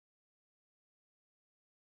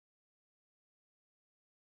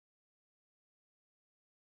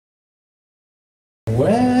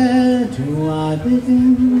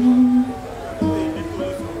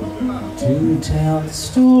can tell the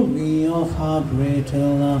story of how great a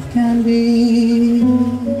love can be.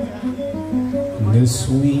 The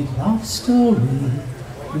sweet love story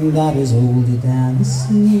that is older than the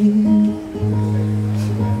sea.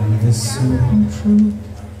 The simple truth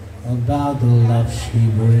about the love she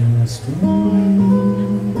brings to me.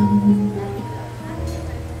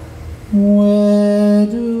 Where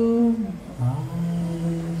do I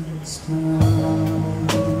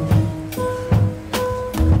start?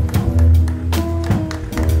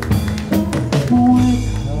 With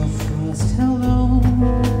her first hello,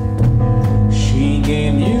 she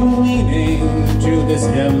gave new meaning to this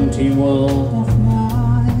empty world of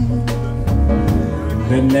mine.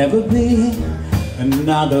 There'll never be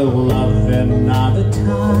another love, another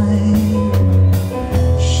time.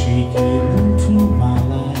 She came into my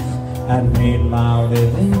life and made my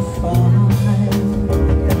living fine.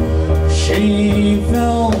 She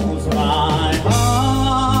fills my heart.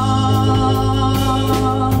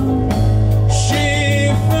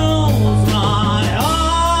 She fills my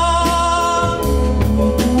heart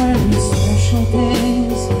with very special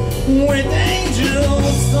things, with angel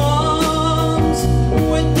songs,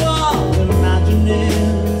 with wild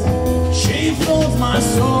imaginings. She fills my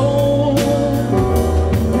soul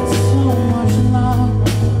with so much love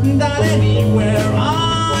that anywhere I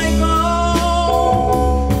go,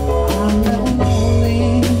 I'm never lonely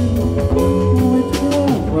with her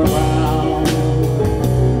around.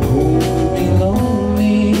 Who'll be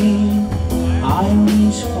lonely? I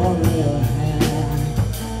reach for her hand,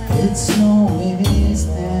 it's always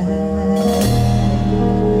there.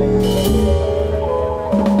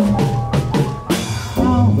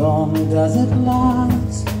 How long does it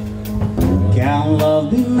last? Can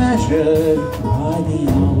love be measured by the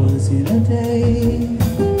hours in a day?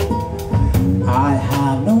 I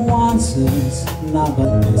have no answers, not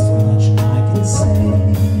but this much I can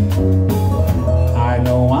say. I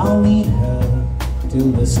know I'll need her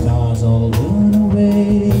till the stars all burn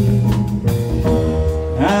away,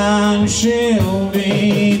 and she'll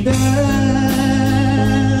be there.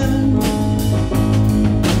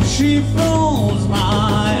 She fills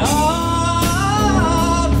my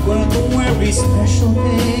heart with very special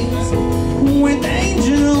things, with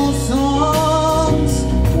angel songs,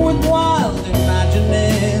 with wild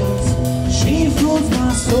imaginings. She fills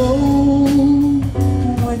my soul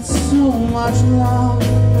with so much love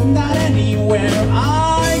that anywhere I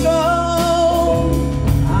go,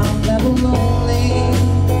 I'm never lonely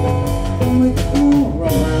with her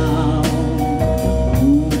around.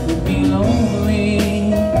 Who could be lonely?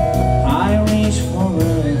 I reach for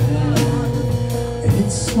her hand,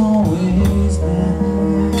 it's always there.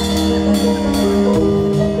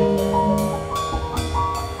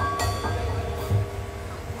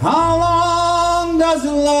 How long does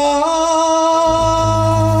it last?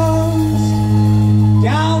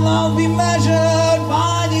 Can love be measured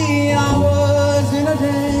by the hours in a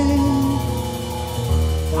day?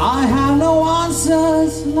 I have no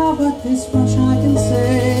answers, now but this much I can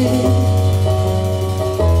say.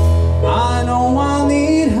 I know I'll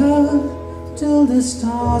need her till the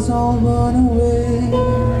stars all burn away,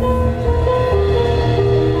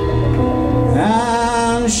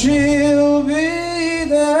 and she'll be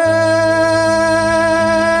there.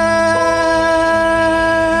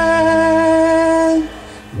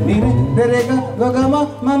 Re-ga, ga-ga-ma,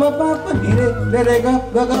 mama, papa, ni-re, re-ga,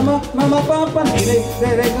 ga-ga-ma, mama, papa, ni-re,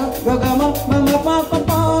 re-ga, ga-ga-ma, mama, papa,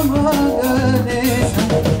 pa-ma-ga-ne-sa.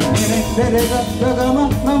 Re-ga, ga-ga-ma,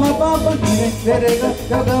 mama, papa, ni-re, re-ga,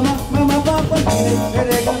 ga-ga-ma, mama, papa, ni-re,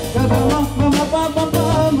 re-ga, ga-ga-ma, mama, papa,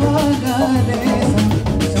 pa-ma-ga-ne-sa.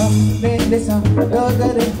 Sa-re-re-sa,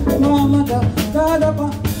 ga-ga-re, mama-ga, da-da-pa,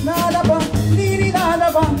 da-da-pa,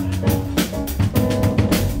 ni-ri-da-da-pa.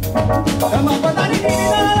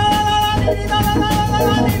 Ga-ma-pa-da-ni-ni-da-da-da-da-da.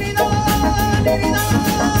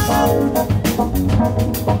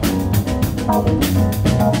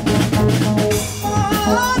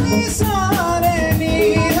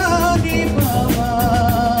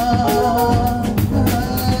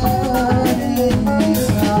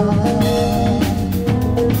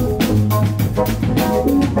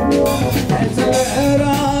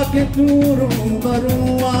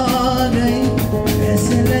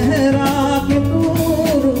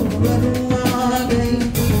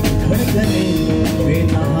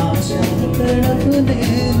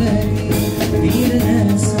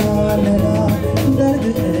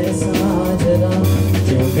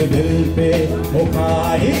 दिल पे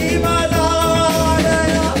मुखाई बना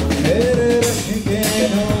गया मेरे रश्के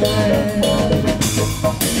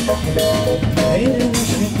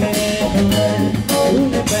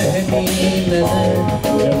पहली नजर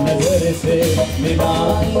जब नजर से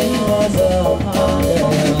मिलाई मजा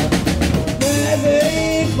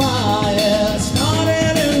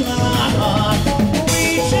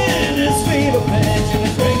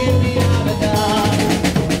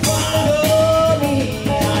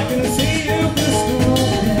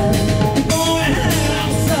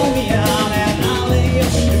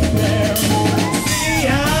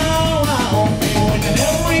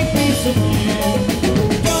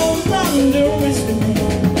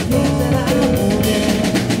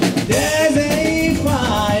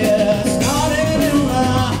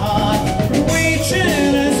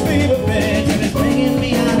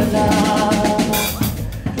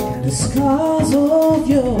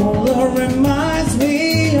your love reminds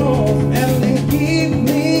me of, and they keep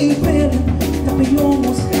me feeling that we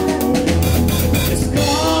almost had it. It's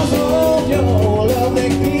cause of your love they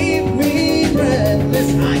keep me breathless.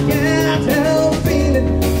 I can't help feeling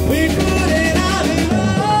we couldn't have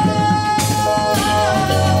enough.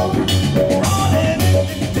 Rolling in the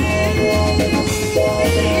deep,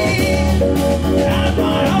 and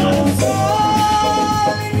my heart and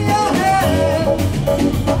soul in your hand.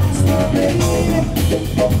 Still baby,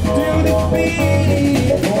 to the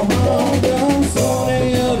beat of all the soul in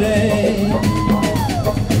your day.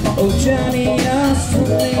 Oh Johnny, I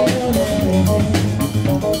soul in your day.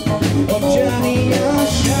 Oh Johnny, I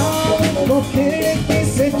shout, lo que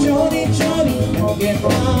dice Johnny, Johnny, que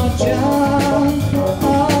marcha,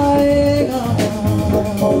 ay,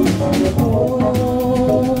 oh,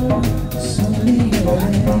 soul in your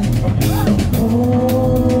day. Oh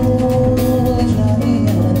Johnny,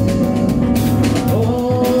 oh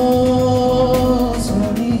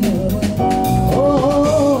soul in your day. Oh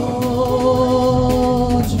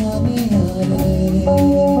Johnny,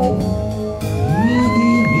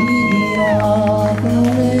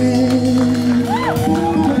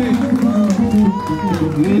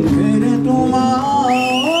 तेरे तुम्हारा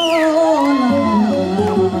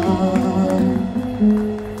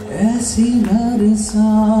ऐसी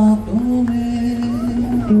बरसातों में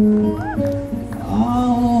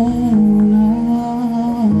आओ ना.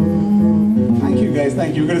 Thank you guys,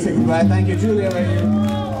 thank you. We're gonna say goodbye. Thank you, Julia.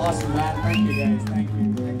 Awesome, man. Thank you guys. Thank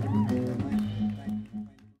you.